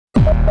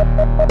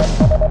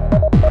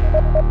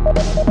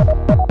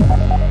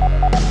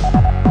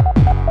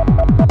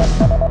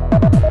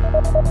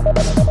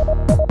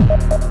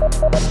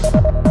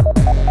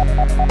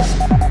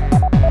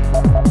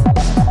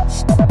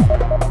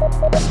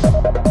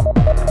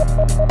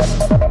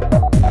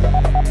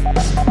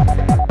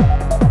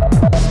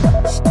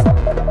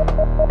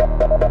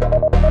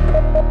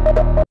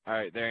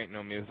Alright, there ain't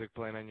no music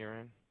playing on your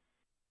end?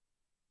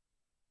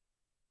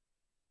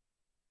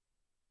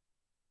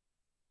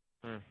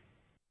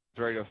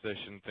 The radio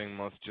station thing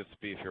must just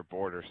be if you're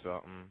bored or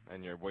something,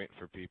 and you're waiting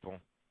for people.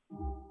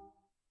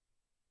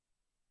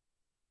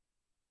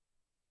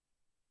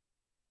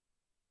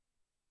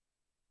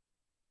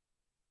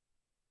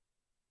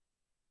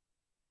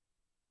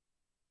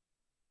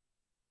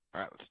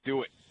 Alright, let's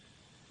do it.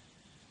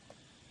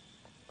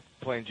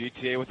 Playing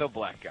GTA with a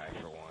black guy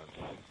for once.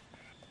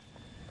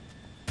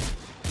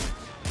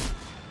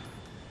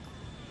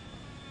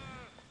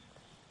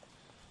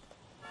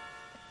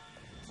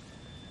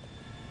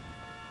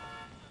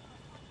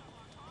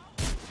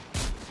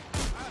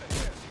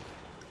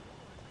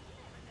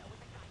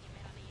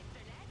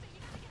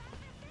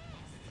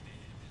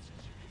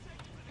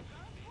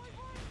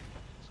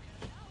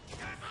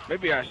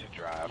 Maybe I should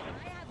drive.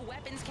 I have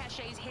weapons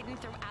caches hidden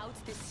throughout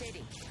the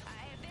city. If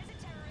there's a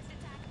terrorist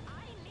attack,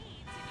 I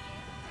need to be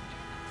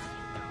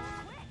able to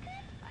quick.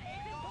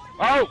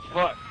 Oh,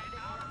 fuck!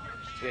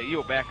 Yeah, you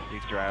a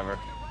backseat driver.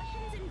 The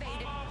Russians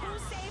invaded. Who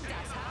saved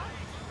us, huh?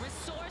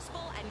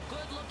 Resourceful and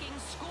good-looking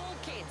school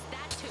kids,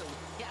 that too.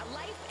 Yeah,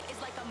 life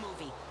is like a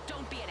movie.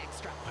 Don't be an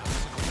extra.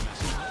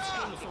 Let's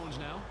go to the phones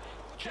now.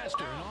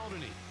 Chester in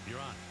Albany,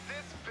 you're on.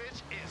 This bitch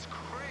is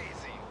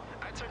crazy.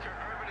 I took her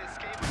urban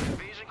escape and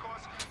invasion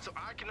course so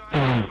I can know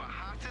how to do a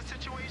hostage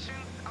situation.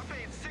 I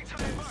paid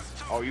 $600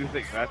 too. Oh, you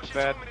think that's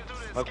bad?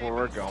 Look where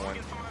we're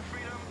going. For my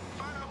freedom,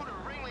 find out who the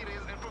ringleader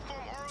is and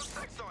perform oral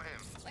sex on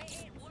him.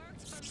 It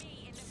works for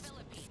me in the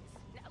Philippines.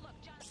 Now,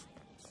 look, John.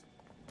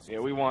 Yeah,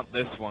 we want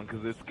this one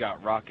because it's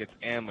got rockets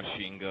and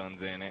machine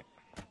guns in it.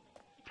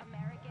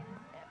 American,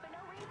 for no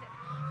reason. But all we try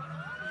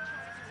to do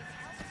is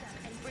help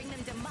them and bring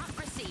them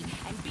democracy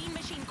and bean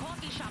machine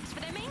coffee shops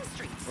for their main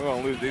streets. We're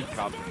gonna lose these It's a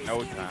cops very in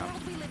no scary time.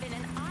 world we live in,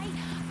 and I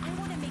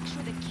want to make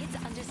sure that kids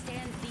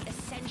understand the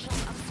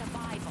essentials of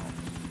survival.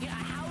 You know,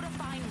 how to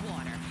find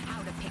water,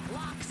 how to pick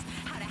locks,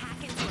 how to hack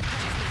into a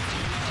president's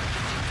email,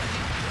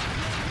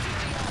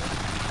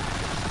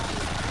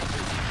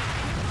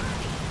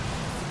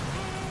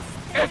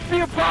 It's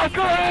the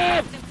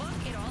apocalypse! the book,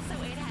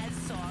 it has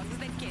songs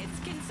that kids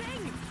can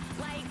sing.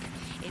 Like,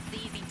 it's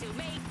easy to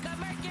make a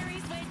mercury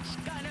switch,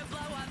 gonna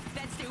blow up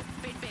that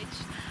stupid bitch.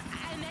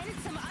 And then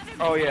some other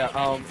Oh yeah,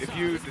 songs if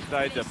you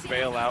decide to that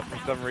bail out for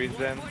about some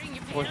reason, reporting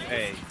your push A.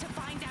 parents to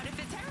find out if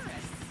they're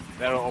terrorists.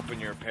 That'll open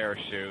your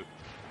parachute.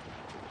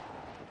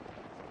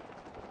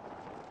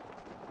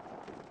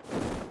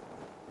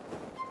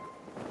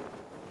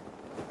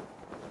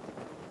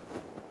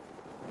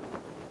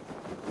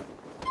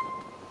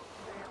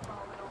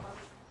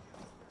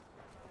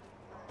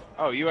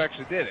 Oh, you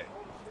actually did it.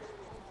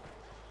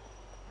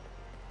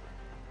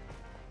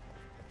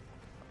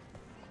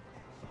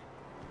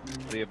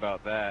 See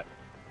about that.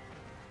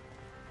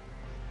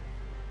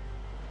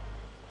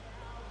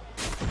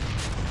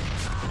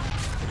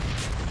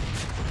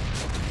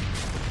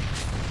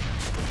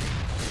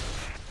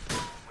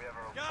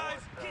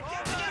 Guys, get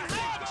down to that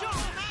head, Joe,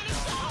 man,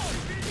 it's on!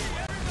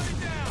 Everybody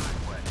down!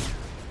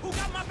 Who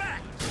got my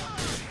back?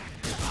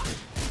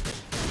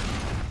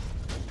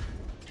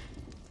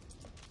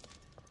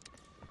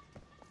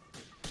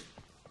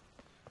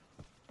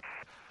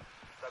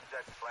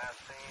 Subject blast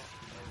scene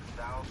in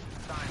South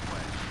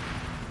Steinway.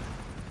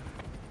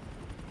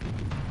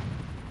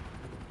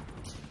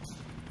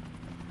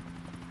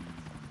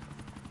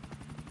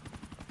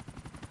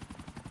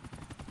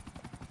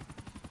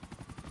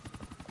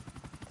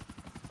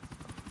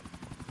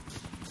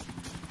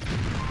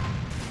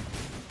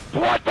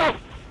 What the?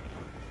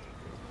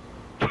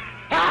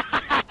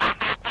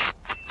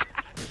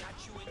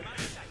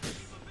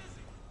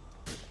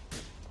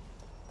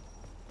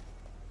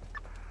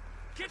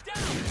 Get down!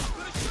 I'm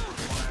gonna shoot!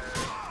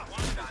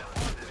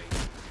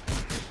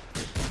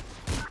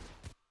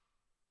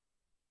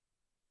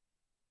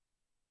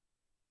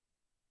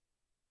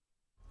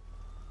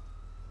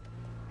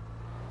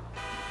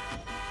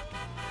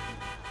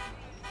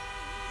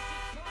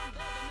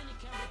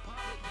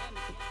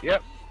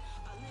 Yep.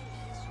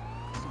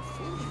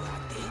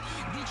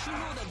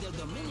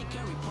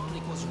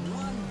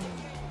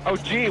 Oh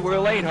gee, we're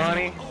late,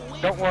 honey.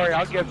 Don't worry,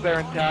 I'll get there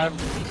in time.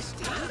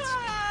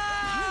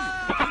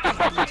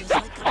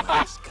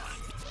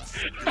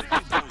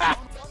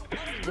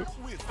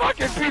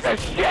 Fucking piece of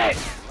shit!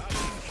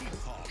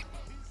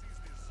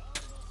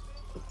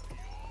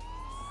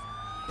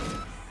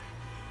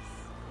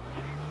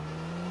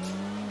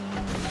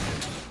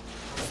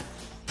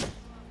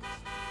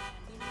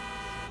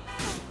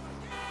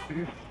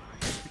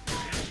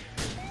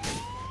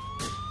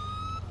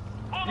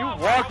 You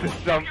walked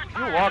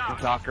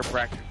to soccer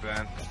practice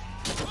then.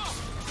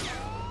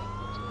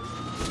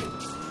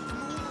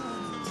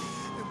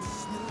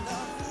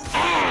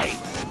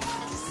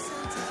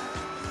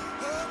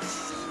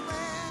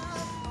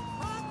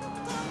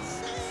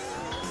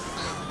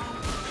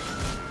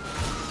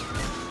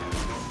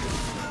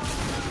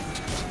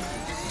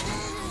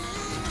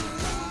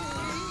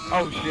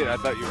 Oh shit, I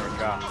thought you were a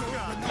cop.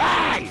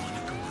 Hey!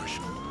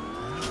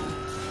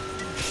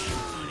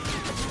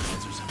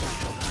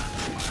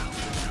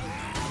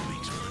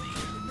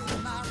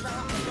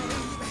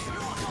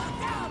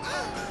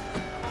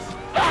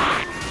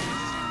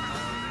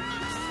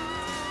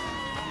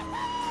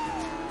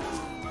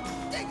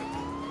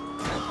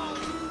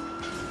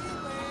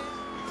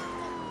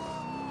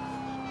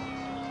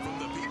 From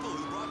the people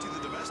who brought you the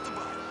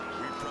Domestabot,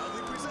 we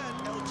proudly present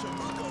El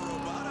Chamuco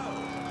Roboto.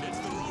 It's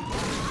the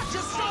robot.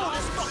 Just show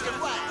this fucking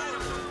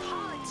ride.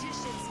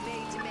 Politicians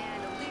may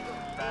demand illegal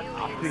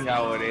I'll aliens see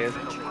how it is. in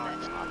the country,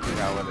 but I'll see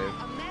how it is.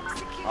 a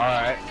Mexican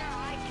Alright. partner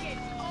I can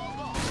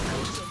ogle.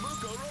 El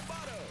Chamuco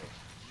Roboto.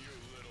 You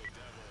little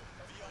devil.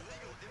 The illegal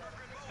immigrant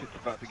vote. It's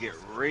about to get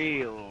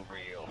real,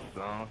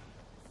 son.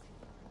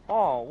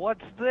 Oh,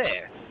 what's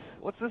this?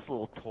 What's this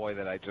little toy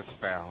that I just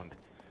found?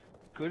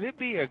 Could it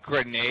be a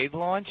grenade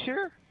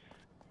launcher?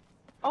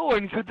 Oh,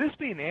 and could this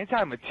be an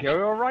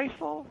anti-material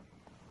rifle?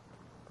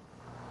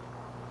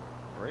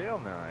 Real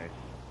nice.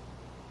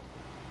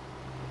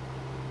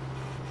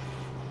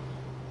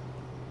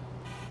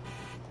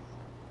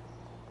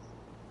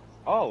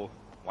 Oh,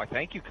 why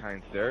thank you,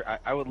 kind sir.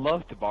 I would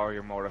love to borrow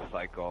your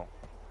motorcycle.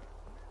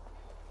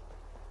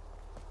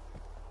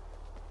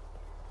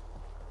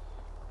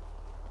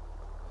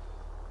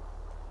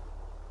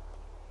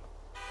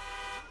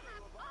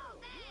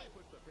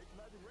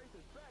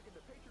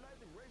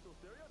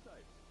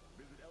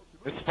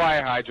 This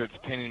fire hydrant's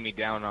pinning me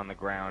down on the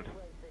ground.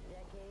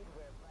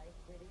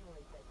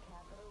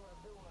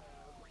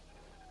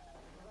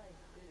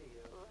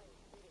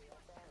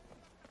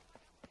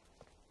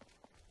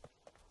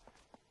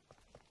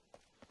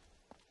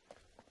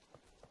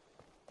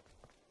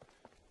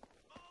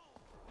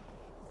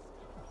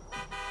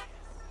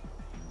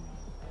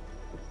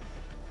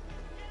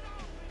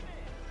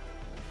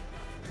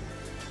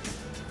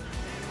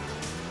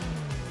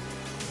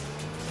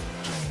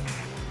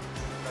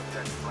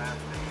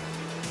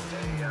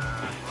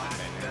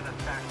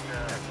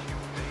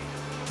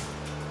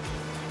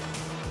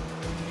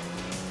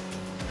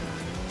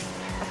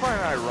 I find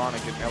it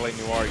ironic in LA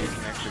Noire you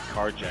can actually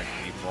carjack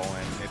people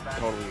and it's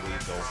totally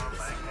legal.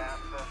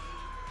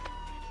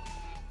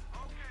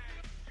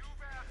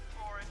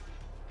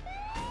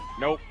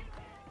 Nope.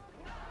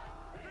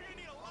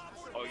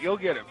 Oh, you'll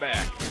get it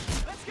back.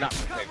 Not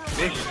with that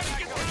condition, of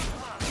course.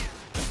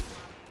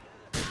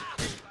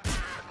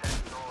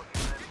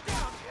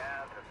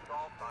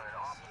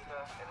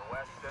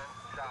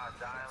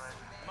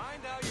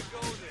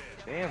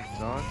 Damn,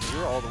 son,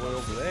 you're all the way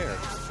over there.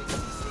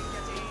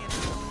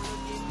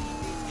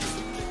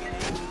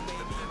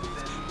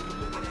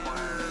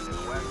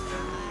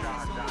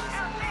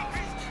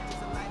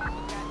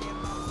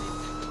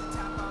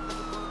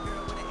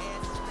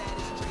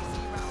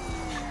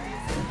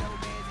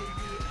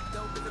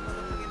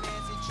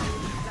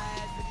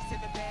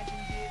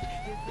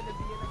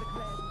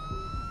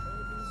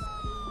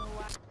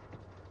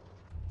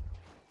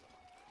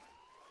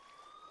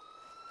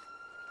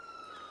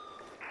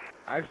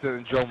 I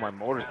accidentally drove my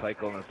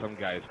motorcycle into some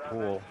guy's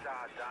pool,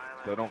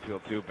 so don't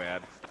feel too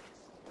bad.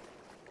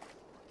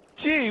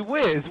 Gee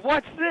whiz,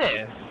 what's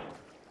this?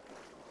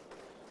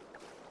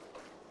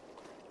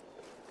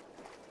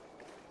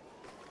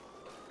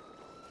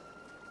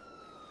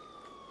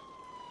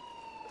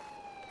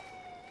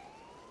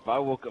 If I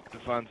woke up to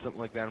find something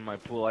like that in my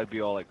pool, I'd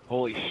be all like,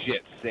 holy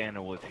shit,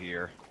 Santa was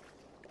here.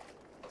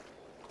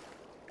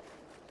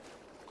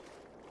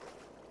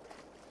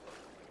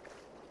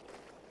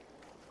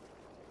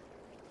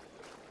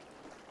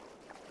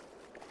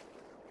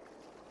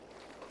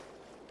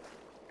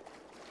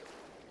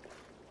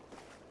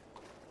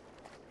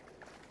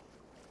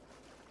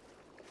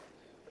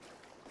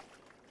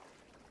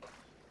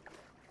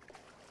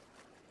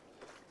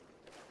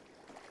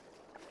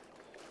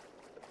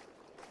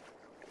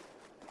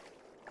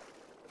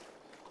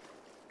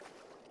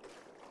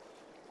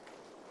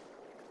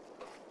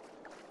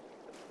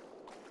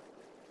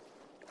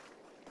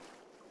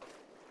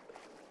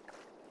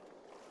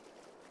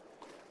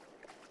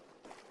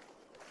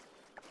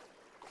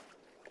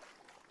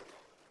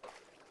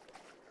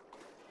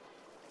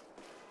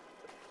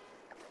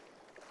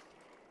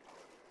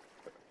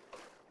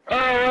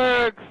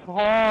 Alex,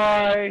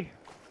 hi!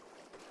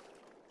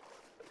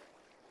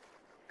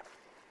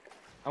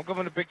 I'm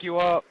coming to pick you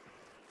up.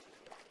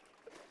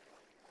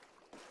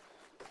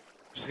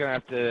 Just gonna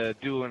have to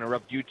do an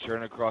abrupt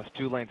U-turn across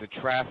 2 lanes of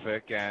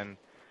traffic and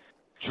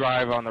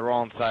drive on the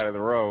wrong side of the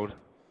road.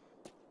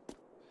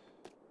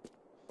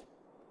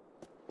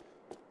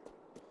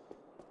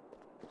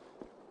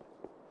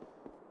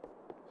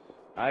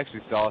 I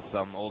actually saw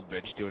some old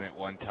bitch doing it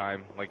one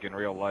time, like in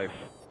real life.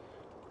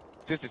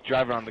 Just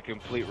driving on the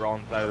complete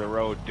wrong side of the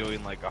road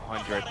doing like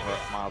 100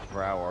 miles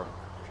per hour.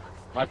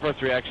 My first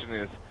reaction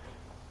is,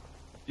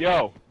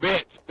 yo,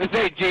 bitch, this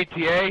ain't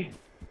GTA.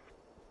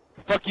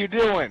 The fuck you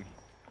doing?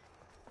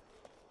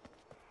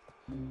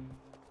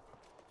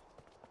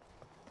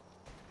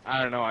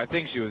 I don't know, I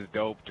think she was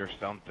doped or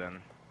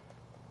something.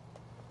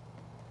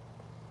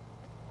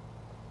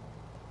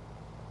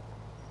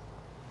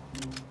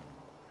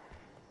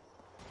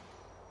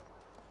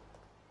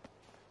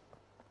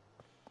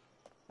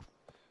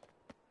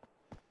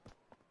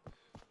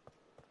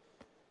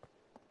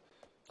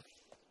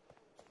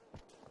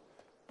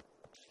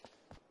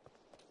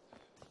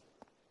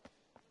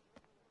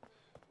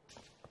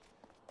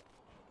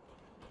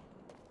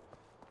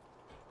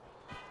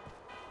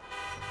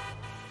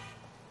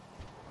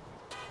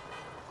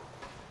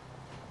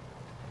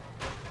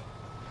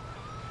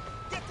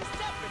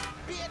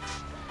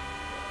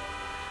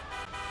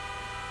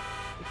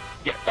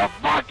 Get the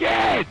fuck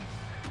in!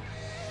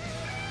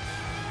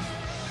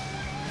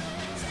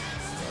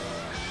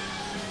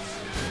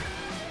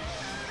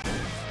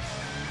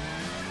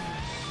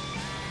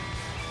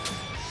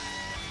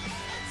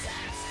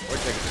 We're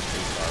taking this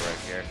too far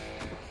right here.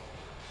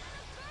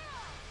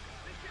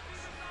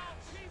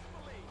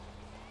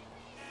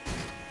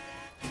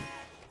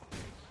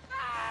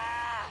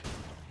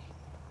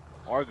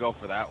 Or go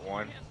for that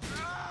one.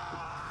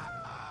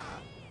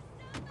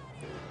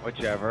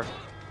 Whichever.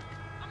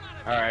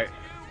 Alright.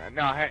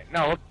 No, hey,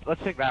 no,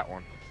 let's take that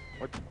one.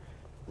 Not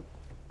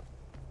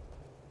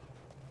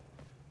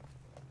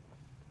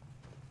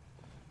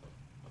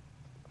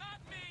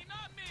me,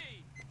 not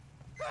me!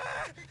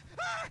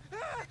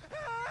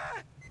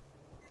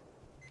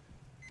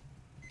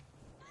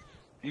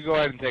 You go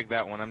ahead and take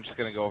that one. I'm just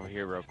gonna go over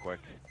here real quick.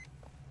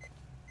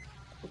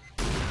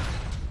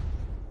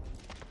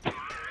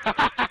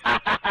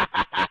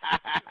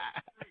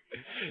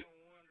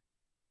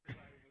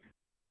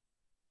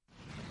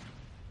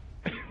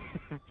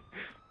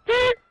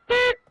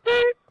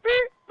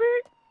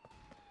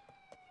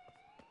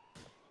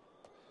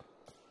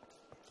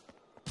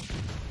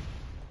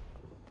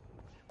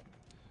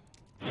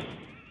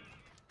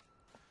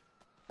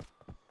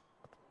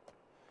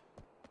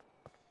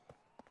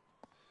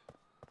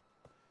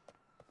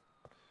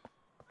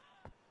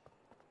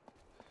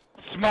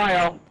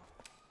 Smile.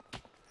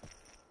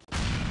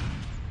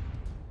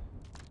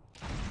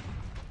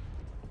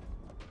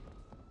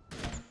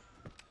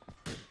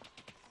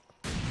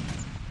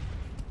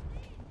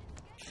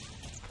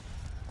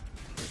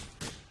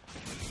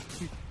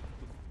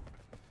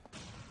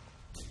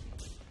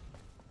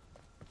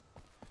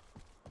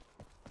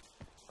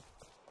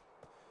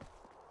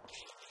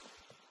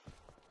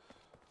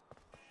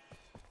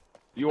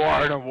 You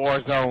are in a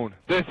war zone.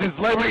 This is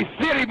Liberty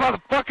City,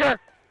 motherfucker!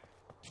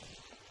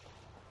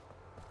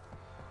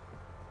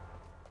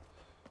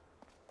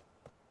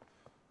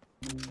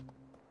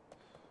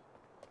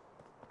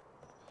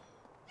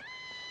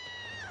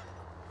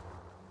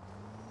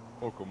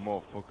 Welcome,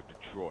 motherfucker,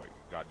 Detroit.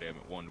 Goddamn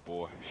it, Wonder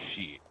Boy.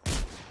 Shit.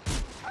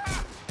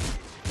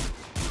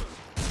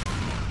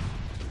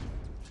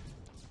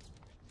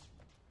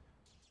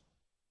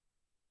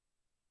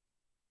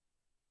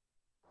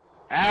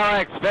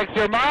 Alex, fix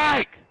your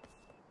mic!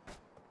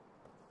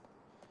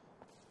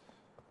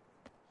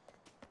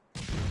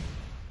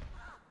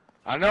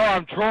 I know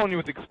I'm trolling you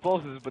with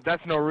explosives, but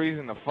that's no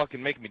reason to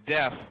fucking make me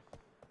deaf.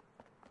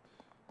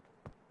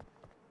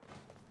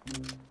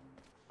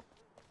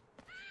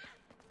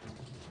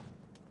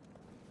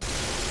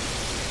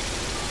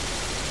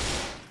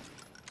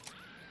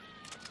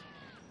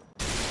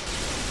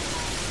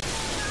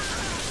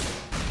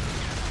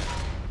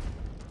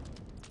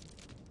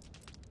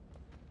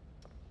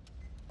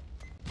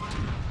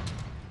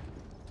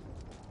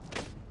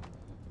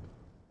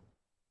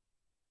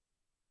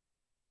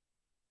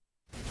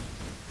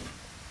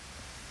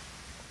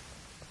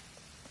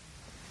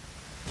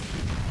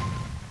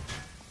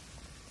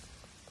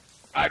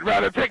 I'd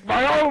rather take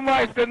my own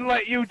life than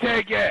let you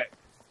take it!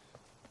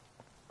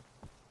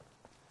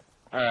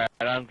 Alright,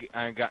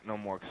 I ain't got no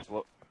more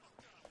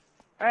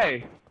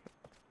Hey!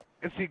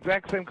 It's the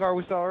exact same car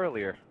we saw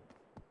earlier.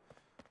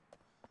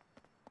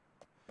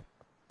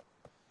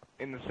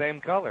 In the same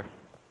color.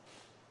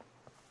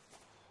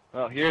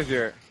 Well, here's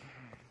your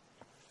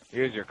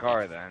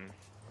car then.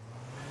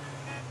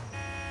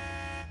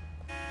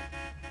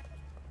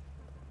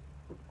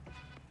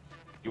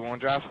 You wanna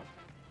drive?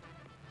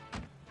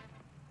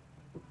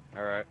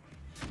 Alright.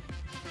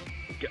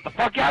 Get the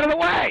fuck out of the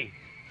way!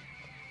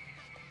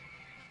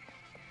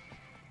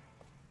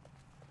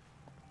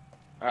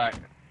 Alright.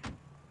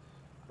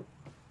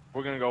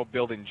 We're gonna go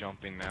building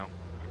jumping now.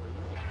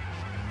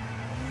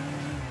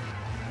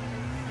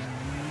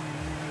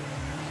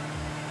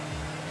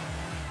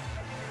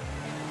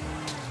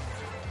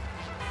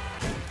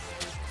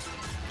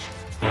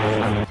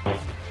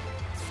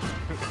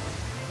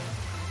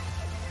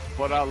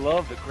 But I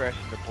love the crash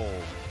in the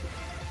poles.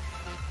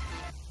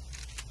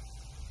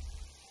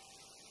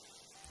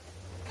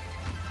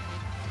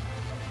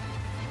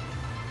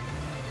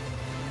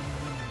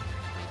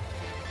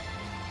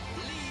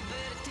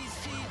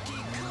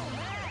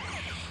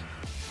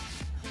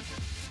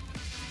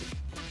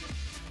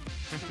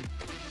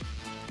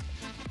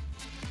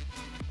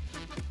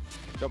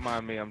 Don't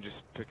mind me, I'm just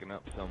picking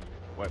up some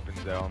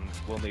weapons that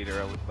we'll need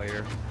her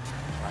later.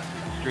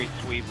 Street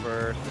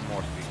sweeper, some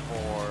more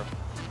C4.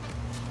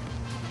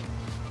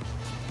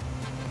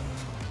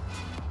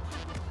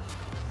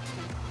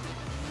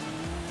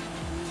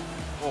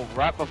 Well,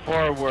 right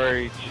before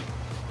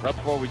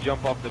we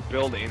jump off the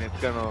building,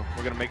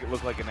 we're gonna make it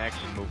look like an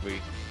action movie,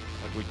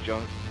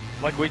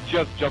 like we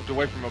just jumped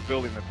away from a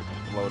building that's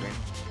exploding.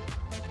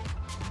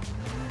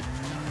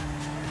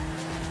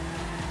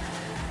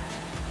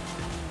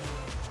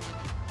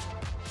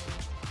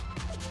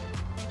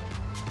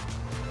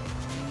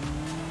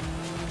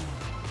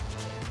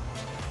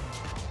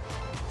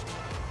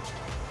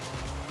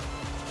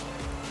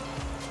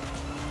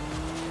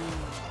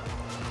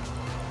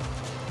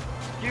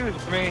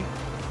 Excuse me.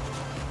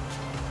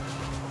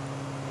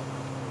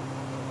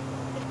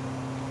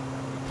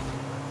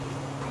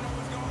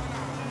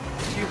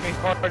 Excuse me,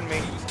 pardon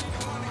me.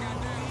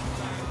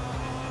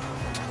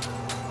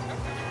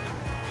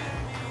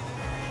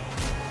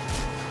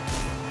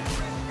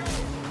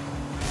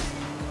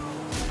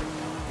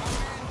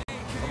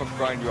 I'm gonna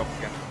grind you up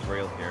against this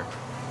rail here.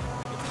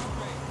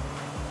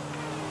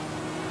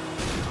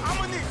 I'm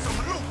gonna need some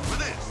loot for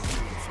this.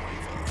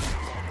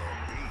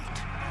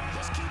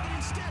 Just keep it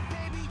in step,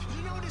 baby.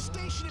 You know the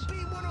station at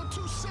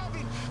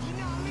B1027. You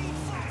know I mean,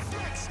 fuck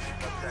flex.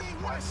 Kanye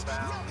West,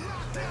 love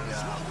lockdown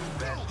is what we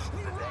do.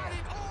 We ride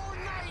it all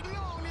night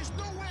long. There's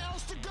nowhere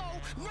else to go,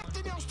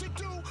 nothing else to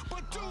do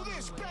but do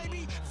this,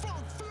 baby.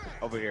 Fuck flex.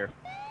 Over here.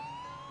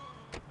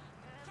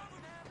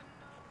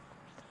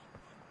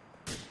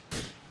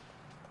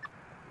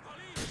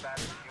 Back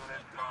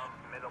unit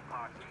from middle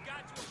pocket. We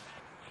got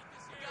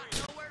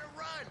nowhere to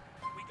run.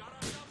 We got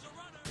ourselves a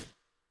runner.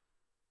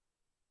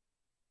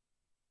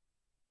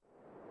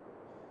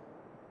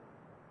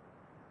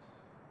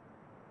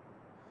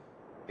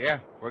 Yeah,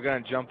 we're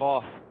gonna jump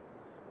off.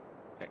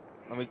 Hey,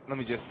 let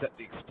me just set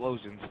the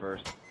explosions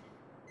first.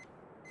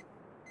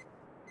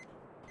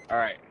 All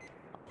right,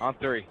 on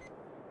 3.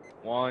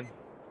 1,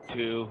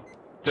 2,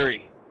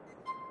 3.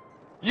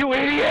 You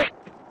idiot!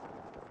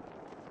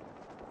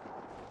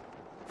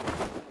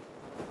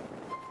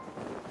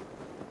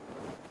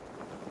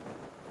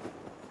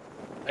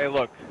 Hey,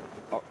 look,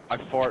 I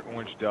fart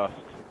orange dust.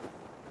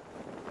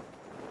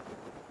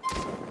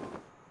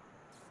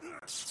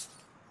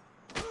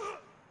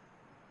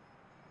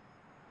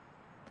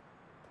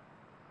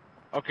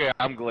 Okay,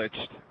 I'm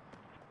glitched.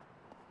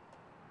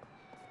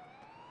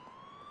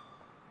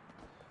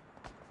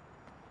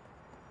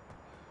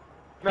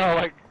 No,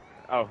 like,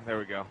 oh, there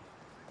we go.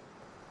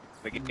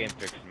 The game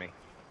fixed me.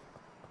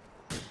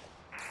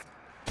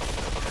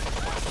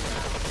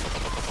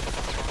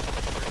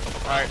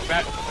 Alright,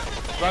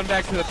 run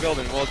back to the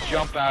building. We'll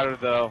jump out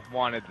of the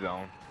wanted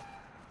zone.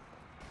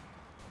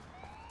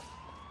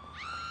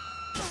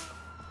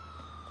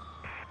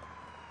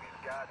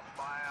 We've got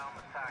firearm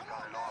attack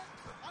on an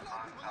officer on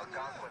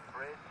Algonquin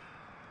Bridge.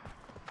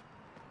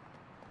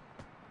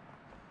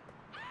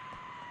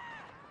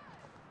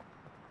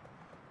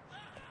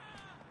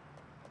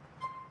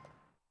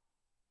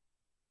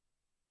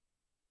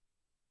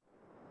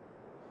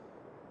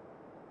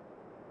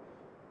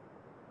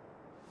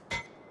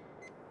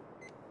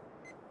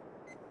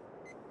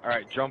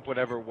 Alright, jump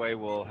whatever way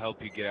will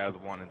help you get out of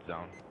the wanted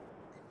zone.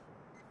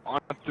 On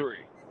 3.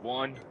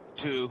 1,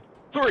 2,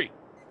 3!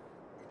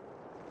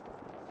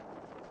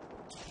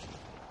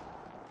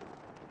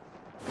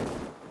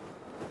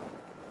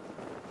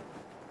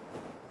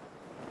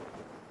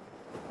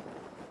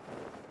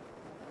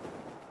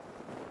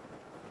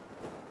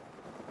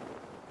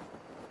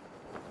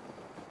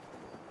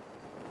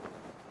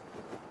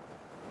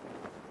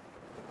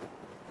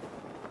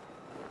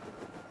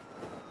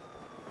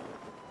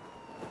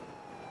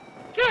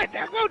 Good,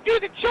 now go do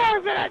the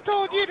chores that I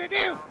told you to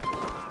do!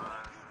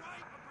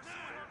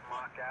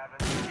 Mark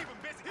Avenue. Keep him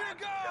busy. Here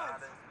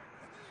goes.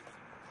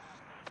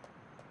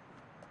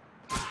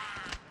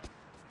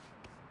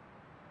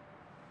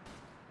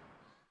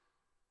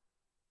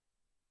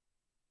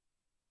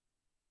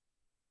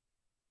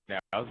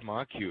 Now's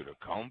my cue to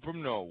come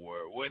from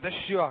nowhere with a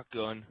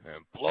shotgun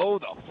and blow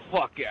the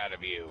fuck out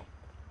of you.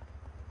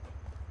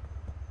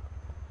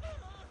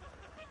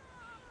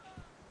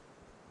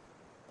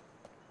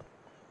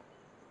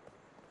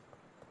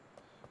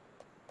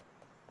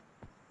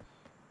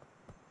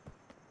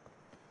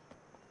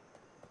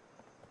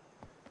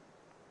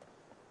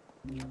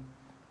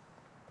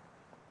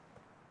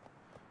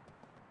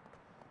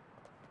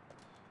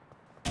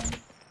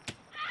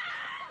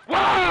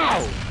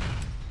 Wow!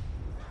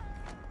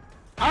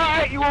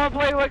 Alright, you wanna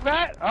play like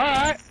that?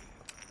 Alright.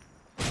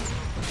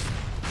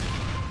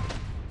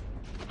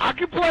 I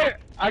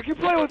can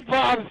play with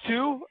bombs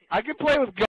too. I can play with guns.